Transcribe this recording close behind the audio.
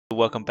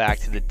Welcome back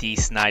to the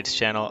Dsnidess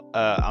channel.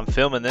 I'm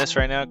filming this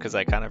right now because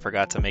I kind of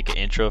forgot to make an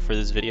intro for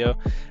this video,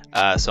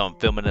 so I'm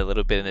filming it a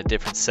little bit in a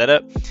different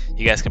setup.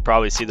 You guys can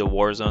probably see the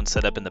Warzone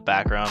setup in the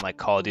background, like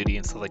Call of Duty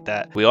and stuff like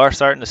that. We are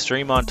starting to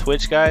stream on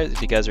Twitch, guys.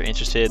 If you guys are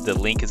interested, the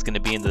link is going to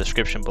be in the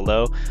description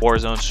below.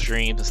 Warzone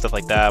streams and stuff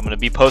like that. I'm going to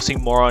be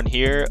posting more on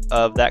here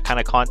of that kind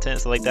of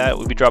content, stuff like that.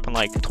 We'll be dropping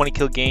like 20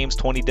 kill games,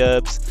 20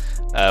 dubs.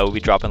 We'll be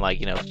dropping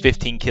like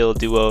 15 kill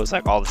duos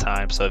like all the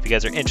time. So if you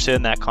guys are interested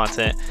in that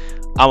content,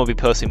 I'm gonna be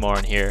posting more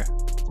on here.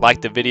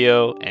 Like the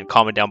video and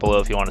comment down below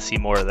if you want to see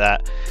more of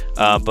that.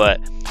 But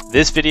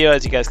this video,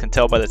 as you guys can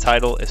tell by the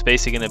title, is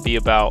basically gonna be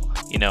about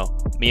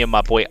me and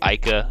my boy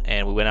Ika,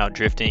 and we went out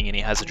drifting, and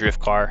he has a drift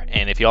car.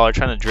 And if y'all are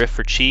trying to drift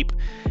for cheap,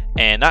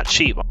 and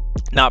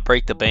not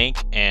break the bank,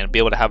 and be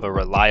able to have a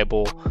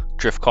reliable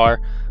drift car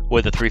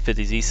with a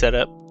 350z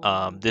setup,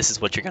 this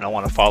is what you're going to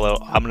want to follow.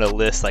 I'm going to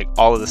list like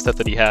all of the stuff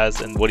that he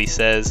has and what he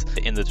says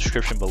in the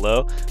description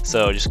below,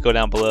 so just go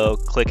down below,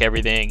 click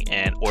everything,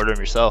 and order them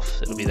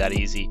yourself. It'll be that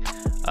easy.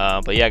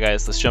 But yeah,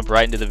 guys, let's jump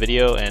right into the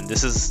video, and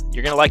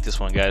you're going to like this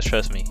one, guys,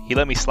 trust me. He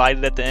let me slide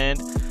it at the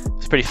end.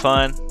 It's pretty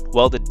fun.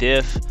 Welded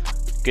diff.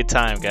 Good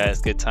time,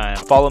 guys, good time.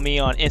 Follow me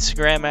on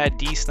Instagram at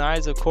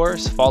Dsnidess, of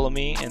course. Follow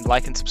me and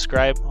like and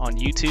subscribe on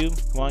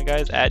YouTube. Come on,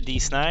 guys, at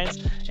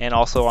Dsnidess. And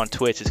also on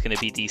Twitch, it's going to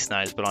be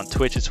Dsnidess, but on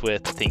Twitch it's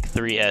with, I think,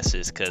 3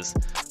 S's, because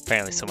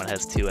apparently someone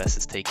has 2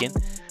 S's taken.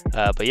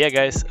 But yeah,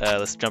 guys,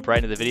 let's jump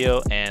right into the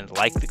video and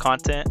like the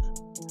content.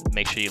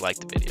 Make sure you like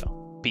the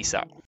video. Peace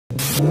out.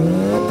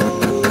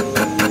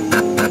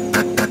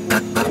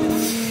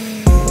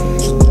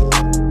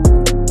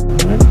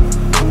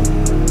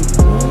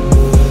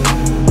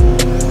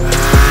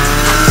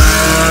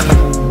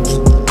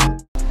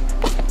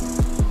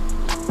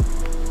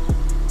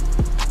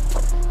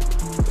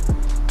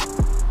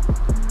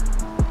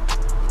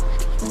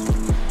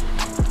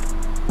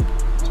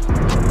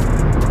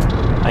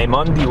 I'm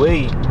on the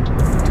way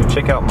to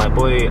check out my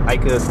boy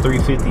Ika's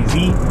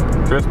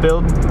 350z drift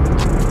build.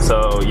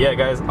 So yeah,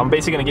 guys, I'm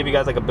basically gonna give you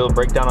guys like a build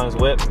breakdown on his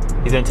whip.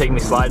 He's gonna take me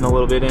sliding a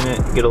little bit in it,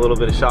 get a little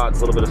bit of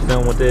shots, a little bit of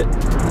film with it.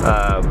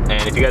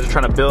 And if you guys are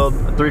trying to build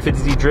a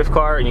 350z drift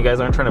car and you guys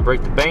aren't trying to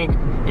break the bank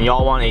and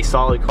y'all want a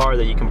solid car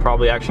that you can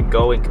probably actually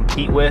go and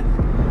compete with,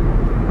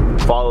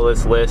 follow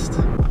this list.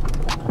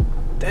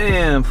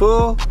 Damn,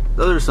 fool,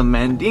 those are some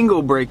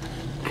Mandingo brake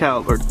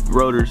or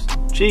rotors.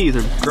 Jeez,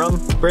 or drum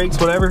brakes,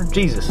 whatever.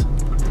 Jesus.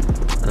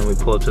 And then we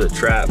pull up to the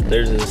trap.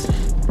 There's this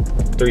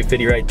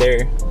 350 right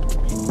there.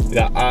 We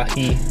got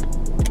ahi.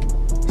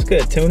 It's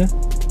good, tuna.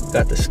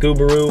 Got the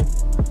Scubaroo.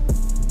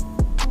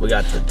 We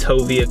got the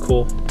tow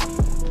vehicle.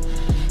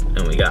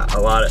 And we got a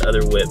lot of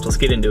other whips. Let's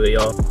get into it,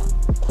 y'all.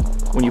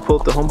 When you pull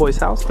up to homeboy's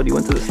house, but he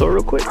went to the store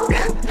real quick.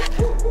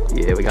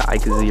 Yeah, we got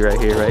Ika Z right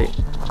here, right?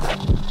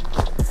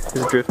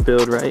 His drift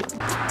build, right?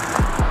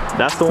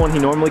 That's the one he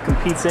normally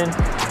competes in.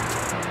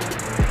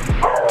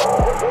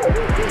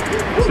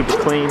 Super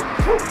clean,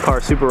 car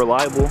super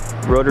reliable,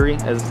 rotary,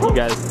 as you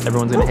guys,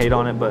 everyone's gonna hate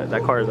on it, but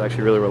that car is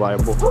actually really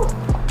reliable.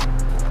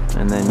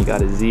 And then you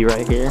got a Z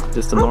right here,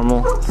 just a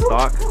normal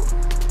stock.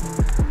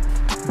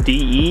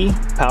 DE,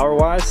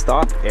 power-wise,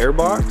 stock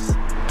airbox.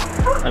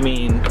 I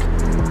mean,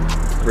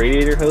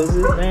 radiator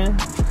hoses, man.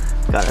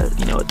 Got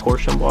a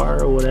torsion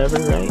bar or whatever,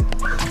 right?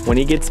 When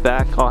he gets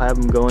back, I'll have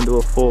him go into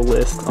a full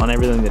list on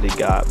everything that he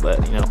got, but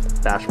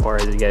bash bar,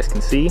 as you guys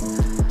can see,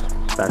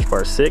 bash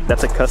bar is sick.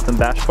 That's a custom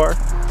bash bar.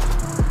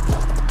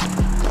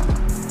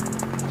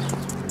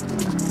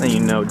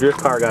 And drift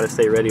car gotta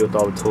stay ready with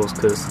all the tools,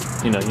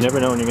 because you never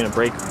know when you're gonna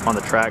break on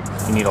the track.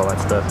 You need all that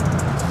stuff.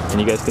 And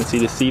you guys can see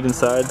the seat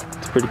inside,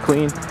 it's pretty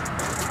clean.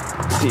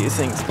 See, this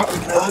thing's probably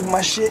gonna hug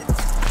my shit.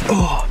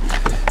 Oh,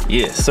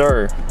 yes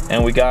sir.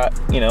 And we got,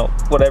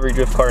 what every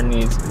drift car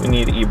needs. We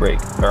need an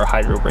e-brake or a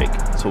hydro brake.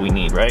 That's what we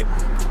need, right?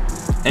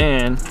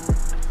 And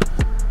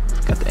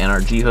got the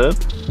NRG hub,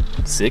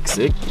 sick.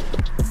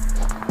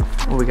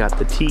 We got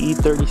the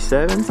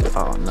TE37s.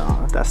 Oh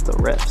no, that's the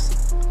reps.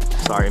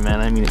 Sorry, man,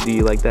 I didn't mean to do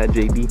you like that,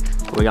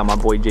 JD. We got my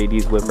boy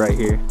JD's whip right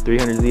here,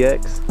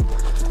 300ZX.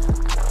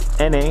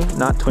 NA,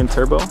 not twin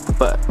turbo,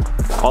 but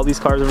all these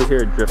cars over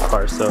here are drift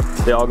cars, so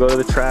they all go to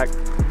the track,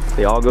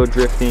 they all go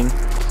drifting.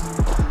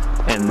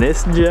 And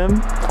this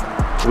gem,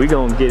 we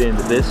gonna get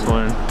into this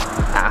one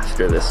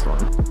after this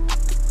one.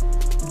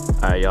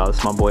 All right, y'all, this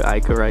is my boy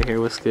Ika right here.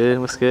 What's good?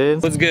 What's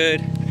good? What's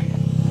good?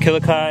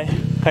 Kilakai,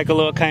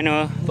 Pekalo,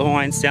 Kainoa, the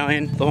Hawaiian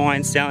Stallion, the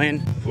Hawaiian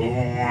Stallion. The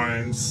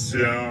Hawaiian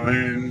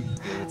Stallion.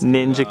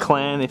 Ninja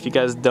Clan, if you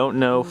guys don't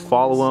know,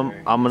 follow him.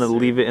 I'm gonna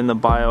leave it in the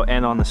bio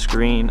and on the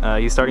screen.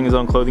 He's starting his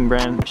own clothing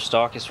brand.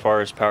 Stock as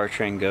far as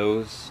powertrain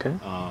goes. Okay.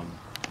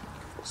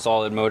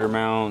 Solid motor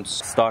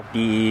mounts, stock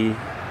DE,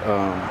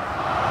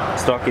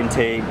 stock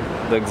intake.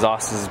 The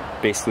exhaust is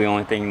basically the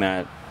only thing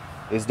that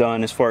is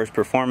done as far as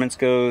performance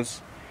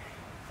goes.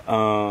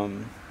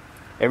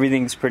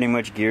 Everything's pretty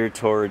much geared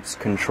towards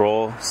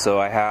control. So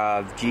I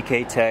have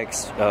GK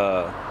Tech's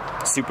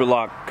super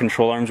lock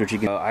control arms, which you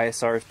can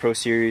ISR's Pro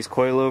Series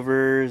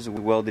coilovers,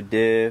 welded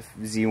diff,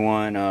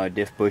 Z1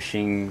 diff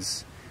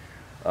bushings,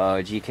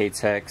 GK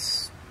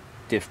Tech's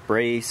diff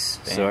brace.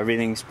 Damn. So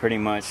everything's pretty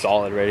much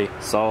Solid ready.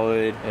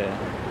 Solid. Yeah.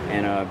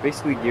 And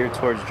basically geared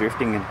towards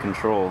drifting and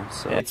control.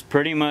 So it's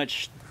pretty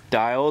much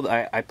dialed.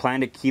 I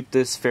plan to keep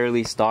this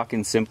fairly stock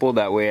and simple.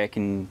 That way I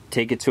can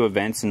take it to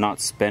events and not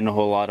spend a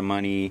whole lot of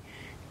money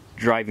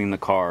driving the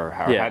car or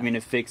having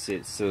to fix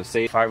it. So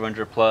say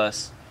 500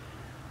 plus,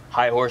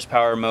 high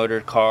horsepower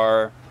motor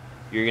car,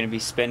 you're going to be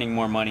spending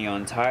more money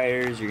on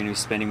tires, you're going to be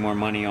spending more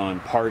money on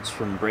parts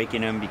from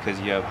breaking them because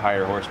you have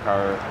higher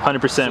horsepower.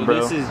 100%, so bro.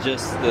 This is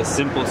just the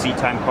simple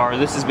C-Time car.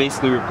 This is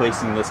basically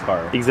replacing this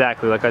car.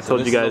 Exactly, like I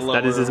told you guys,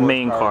 that is his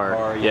main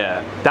car.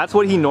 Yeah. That's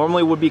what he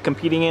normally would be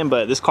competing in,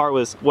 but this car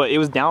was, it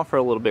was down for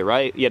a little bit,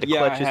 right? You had a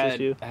clutch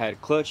issue? I had a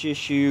clutch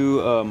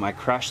issue. I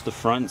crashed the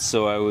front,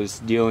 so I was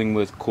dealing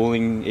with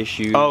cooling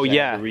issues. Oh, I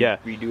yeah,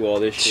 had to redo all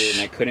this shit,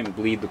 and I couldn't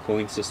bleed the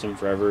cooling system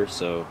forever,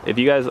 so. If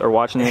you guys are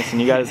watching this and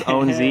you guys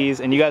own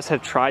Zs, and you guys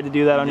have tried to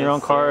do that on your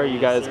own car, you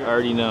guys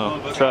already know.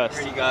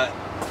 Trust.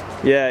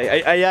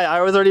 Yeah,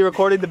 I was already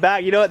recording the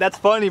back. You know what? That's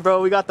funny,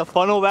 bro. We got the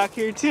funnel back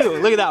here too.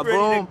 Look at that,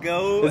 boom.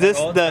 Is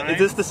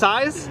this the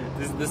size?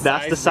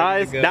 That's the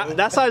size.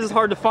 That size is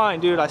hard to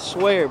find, dude. I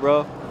swear,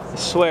 bro. I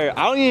swear.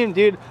 I don't even,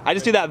 dude. I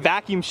just do that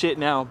vacuum shit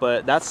now,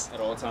 but that's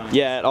at all times.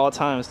 Yeah, at all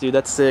times, dude.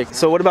 That's sick.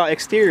 So what about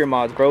exterior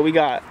mods, bro? We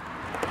got.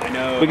 I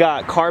know. We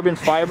got carbon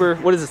fiber.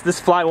 What is this? This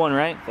Fly One,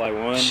 right? Fly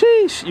One.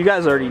 Sheesh. You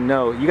guys already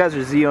know. You guys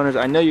are Z owners.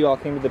 I know you all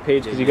came to the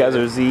page because you guys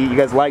are Z. You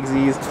guys like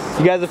Zs.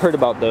 You guys have heard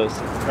about those.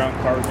 Crown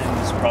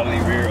carbons, probably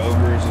rear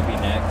overs would be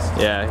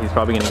next. Yeah, he's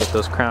probably gonna get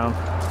those crown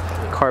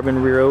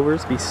carbon rear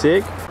overs. Be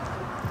sick.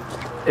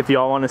 If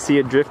y'all want to see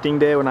a drifting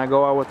day when I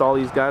go out with all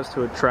these guys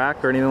to a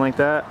track or anything like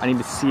that, I need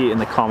to see it in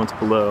the comments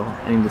below.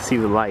 I need to see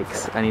the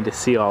likes. I need to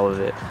see all of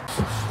it.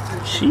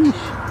 Sheesh.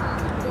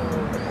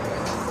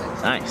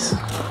 Nice.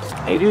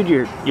 Hey dude,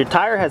 your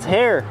tire has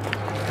hair.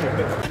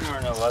 You're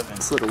an 11.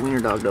 This little wiener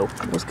dog though.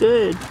 What's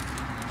good?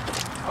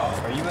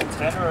 Oh, are you a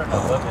 10 or an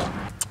 11?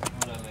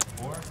 What, like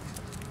 4?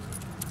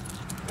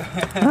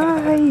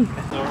 Hi.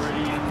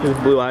 His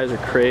blue eyes are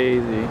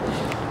crazy.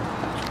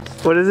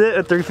 What is it?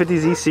 A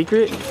 350Z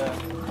secret? Yeah.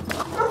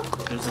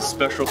 There's a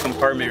special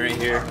compartment right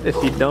here.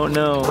 If you don't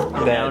know,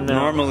 you don't know.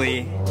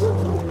 Normally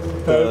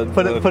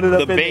put it up.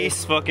 The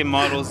base fucking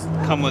models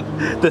come with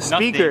the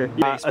speaker.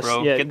 Base,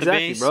 bro. Yeah, get the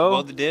exactly, base, bro.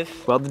 weld the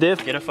diff. Weld the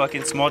diff. Get a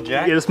fucking small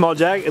jack. Get a small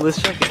jack and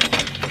let's check it.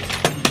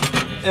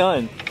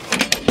 Done.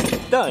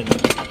 Done.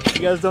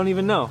 You guys don't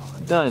even know.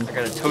 Done.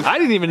 I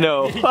didn't even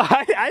know.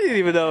 I didn't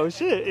even know.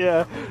 Shit.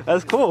 Yeah.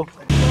 That's cool.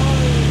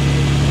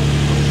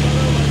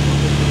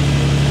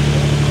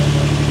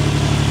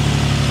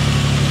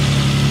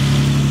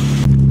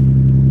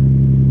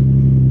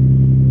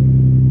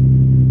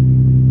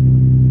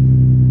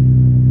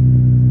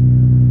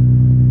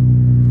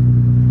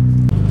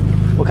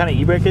 What kind of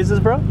e-brake is this,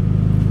 bro?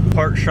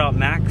 Part Shop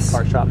Max.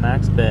 Part Shop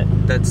Max, bet.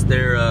 That's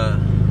their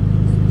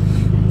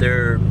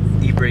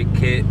e-brake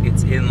kit.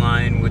 It's in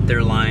line with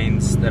their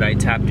lines that I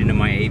tapped into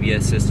my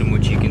ABS system,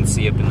 which you can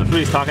see up in the.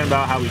 He's talking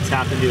about how we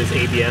tapped into his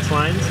ABS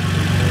lines.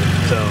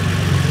 So.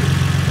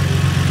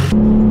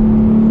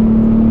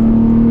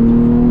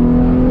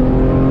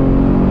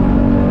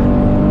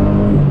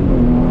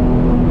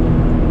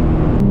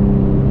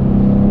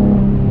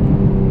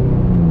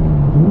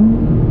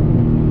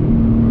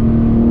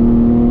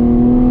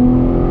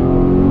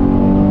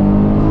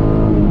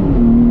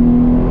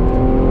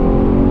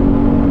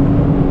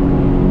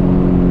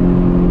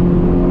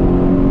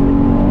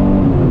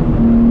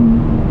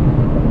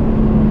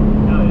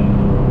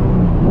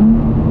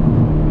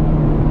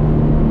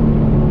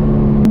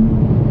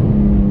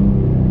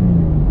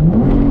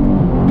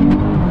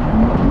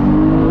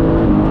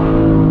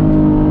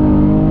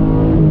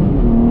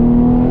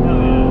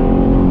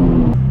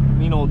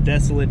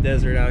 Desolate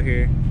desert out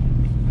here.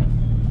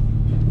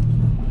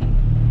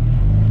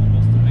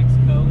 Almost to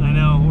Mexico. I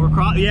know. We're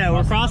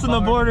crossing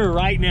the border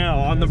right now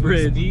on the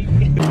bridge. We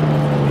needed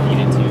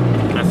to.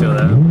 I feel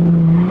that.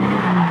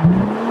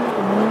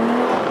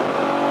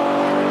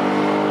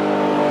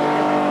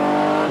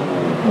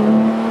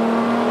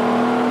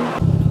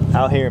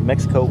 Out here in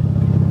Mexico.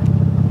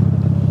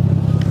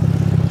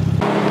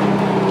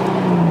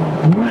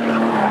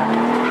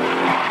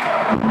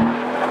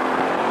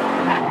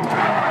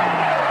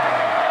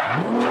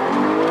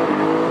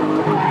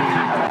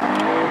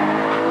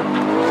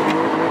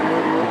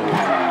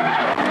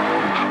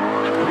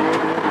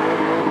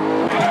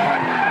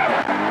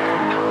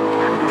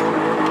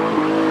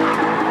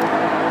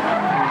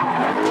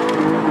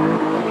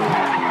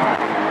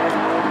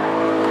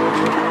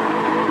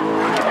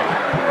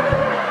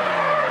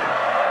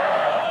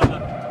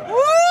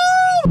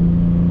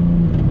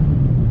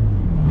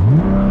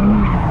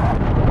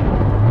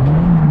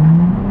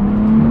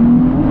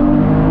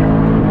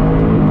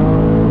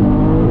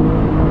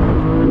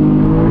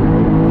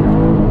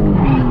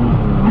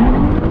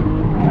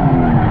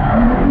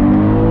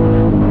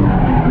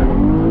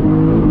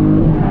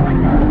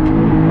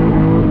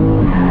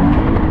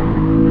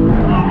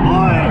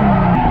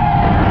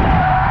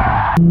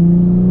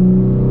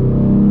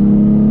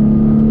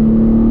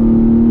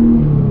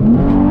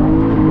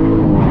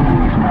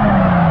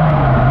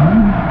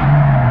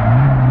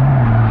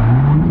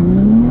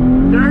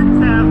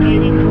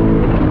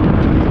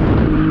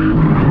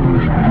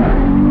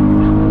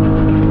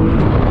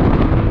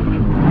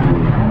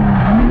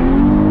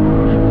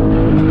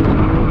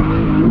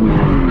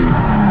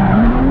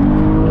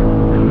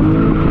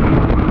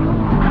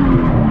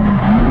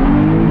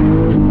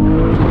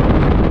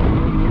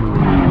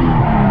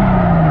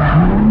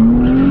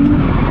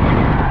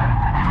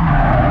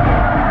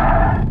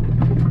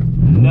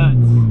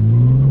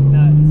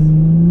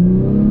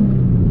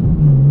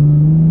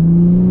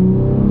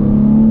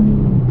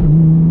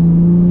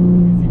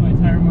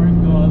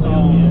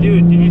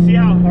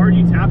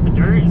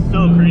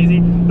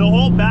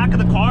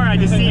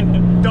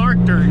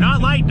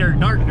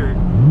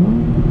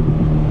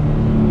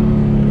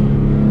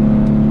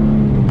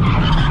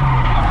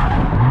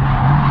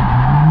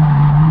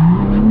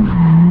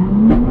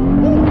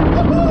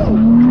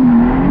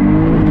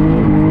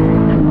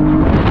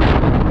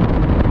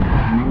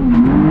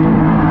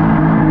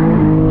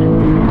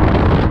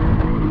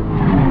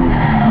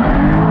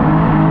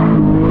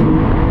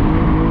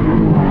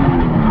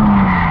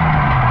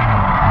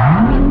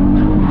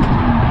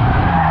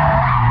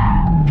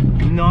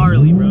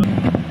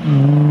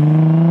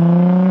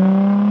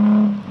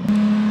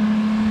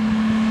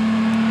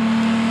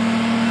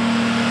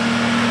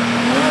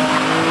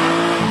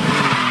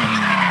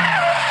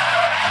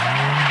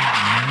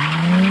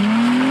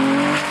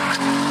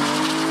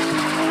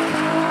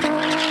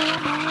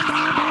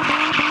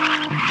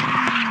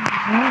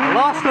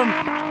 Lost him.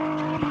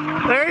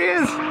 There he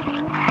is.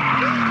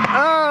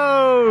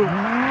 Oh.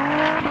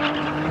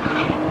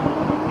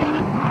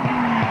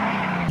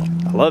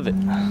 I love it.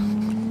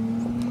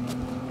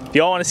 If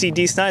y'all want to see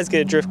Dsnidess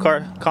get a drift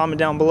car, comment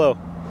down below.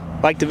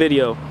 Like the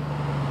video.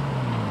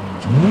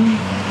 Woo!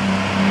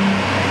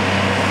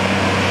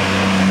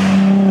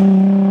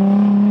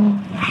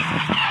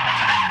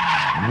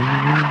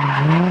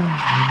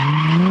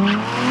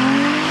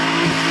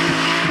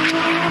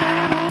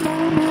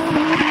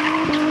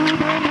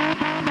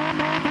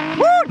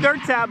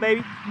 Dirt's out,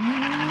 baby.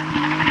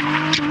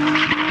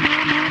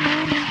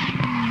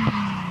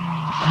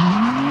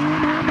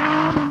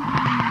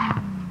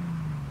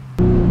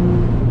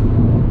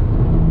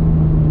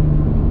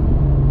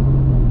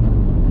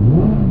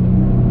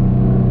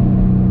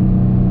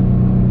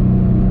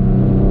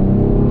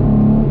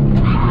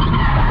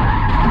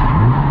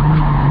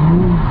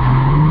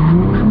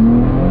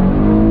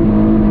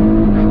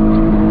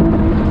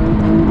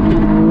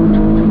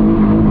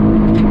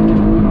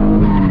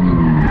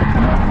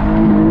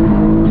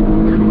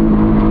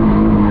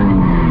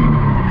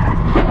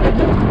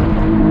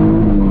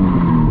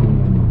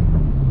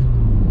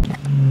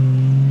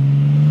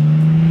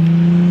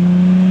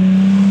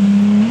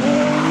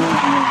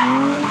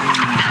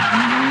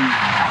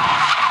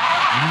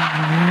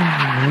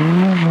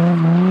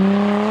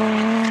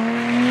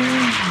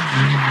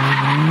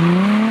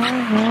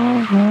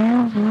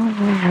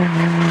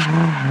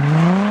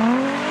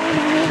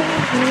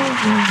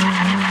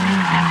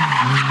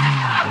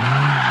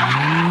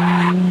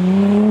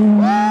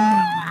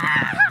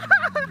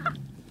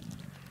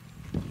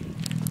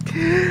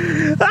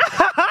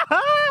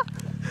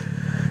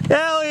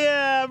 Hell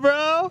yeah,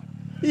 bro.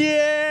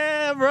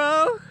 Yeah,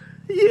 bro.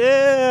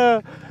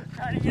 Yeah. I'm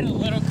trying to get a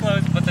little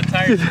close, but the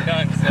tires are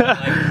done, so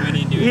like, we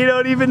need to do it. You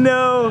don't even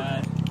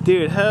know.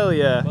 Dude, hell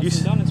yeah. You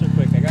some donuts real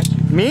quick, I got you.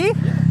 Me?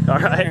 Yeah. All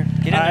right.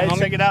 Get in there, All right, homie.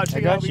 check it out.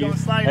 Check it out. We gonna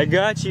slide. I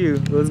got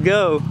you. Let's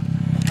go.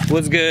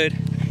 What's good?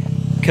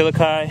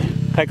 Kilikai,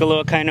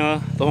 Pekalo,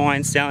 Kainoa, the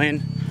Hawaiian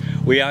Stallion.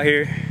 We out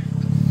here.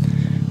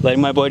 Letting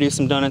my boy do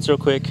some donuts real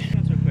quick.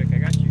 Donuts real quick, I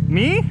got you.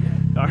 Me?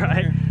 All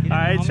right. All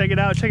right, check it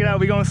out. Check it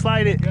out. We gonna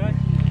slide it. Got you. Go.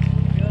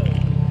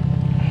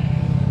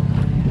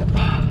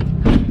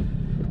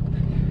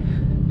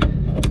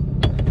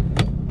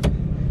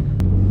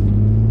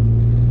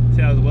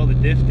 See how well the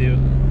diff do.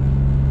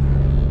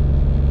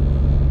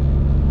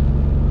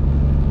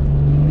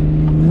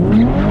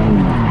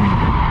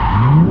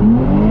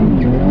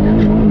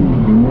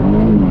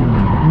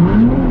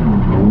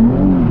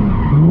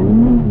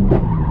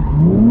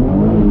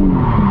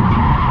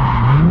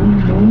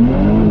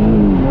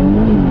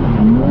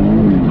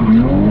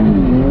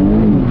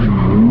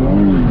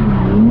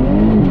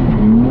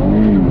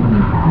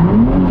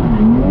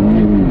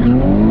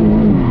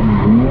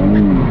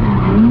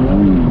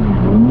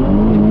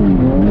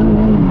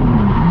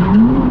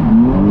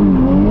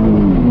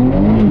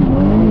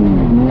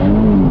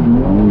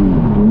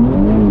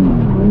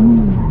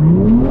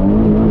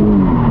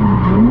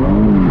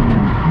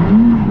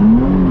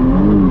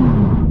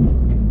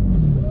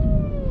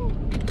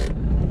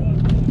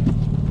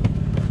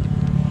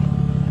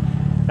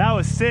 That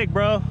was sick,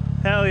 bro.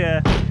 Hell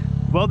yeah.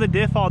 Welded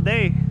diff all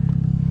day.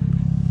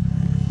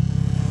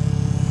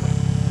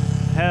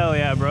 Hell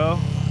yeah, bro.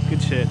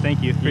 Good shit.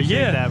 Thank you.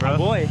 Appreciate that, bro. My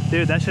boy.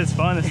 Dude, that shit's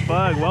fun as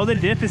fuck. Welded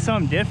diff is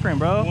something different,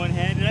 bro.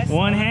 One-handed.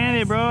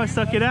 One-handed, bro. I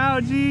stuck it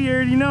out, G. You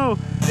already know.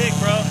 Sick,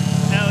 bro.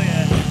 Hell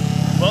yeah.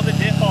 Welded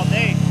diff all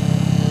day.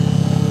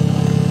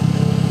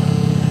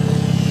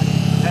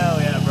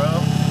 Hell yeah,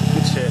 bro.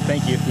 Good shit.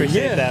 Thank you.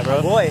 Appreciate that, bro.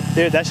 My boy.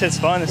 Dude, that shit's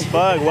fun as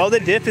fuck.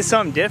 Welded diff is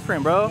something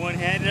different, bro.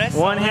 One-handed.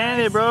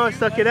 One-handed, bro. I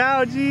stuck it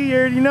out, G. You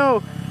already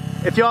know.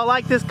 If y'all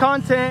like this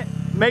content,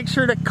 make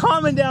sure to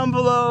comment down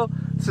below.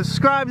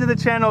 Subscribe to the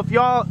channel if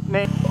y'all,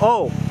 man.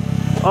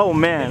 Oh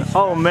man.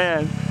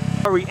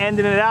 Are we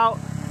ending it out?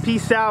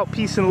 Peace out.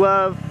 Peace and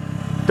love.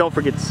 Don't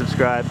forget to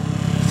subscribe.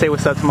 Say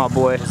what's up to my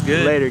boy. What's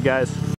good? Later, guys.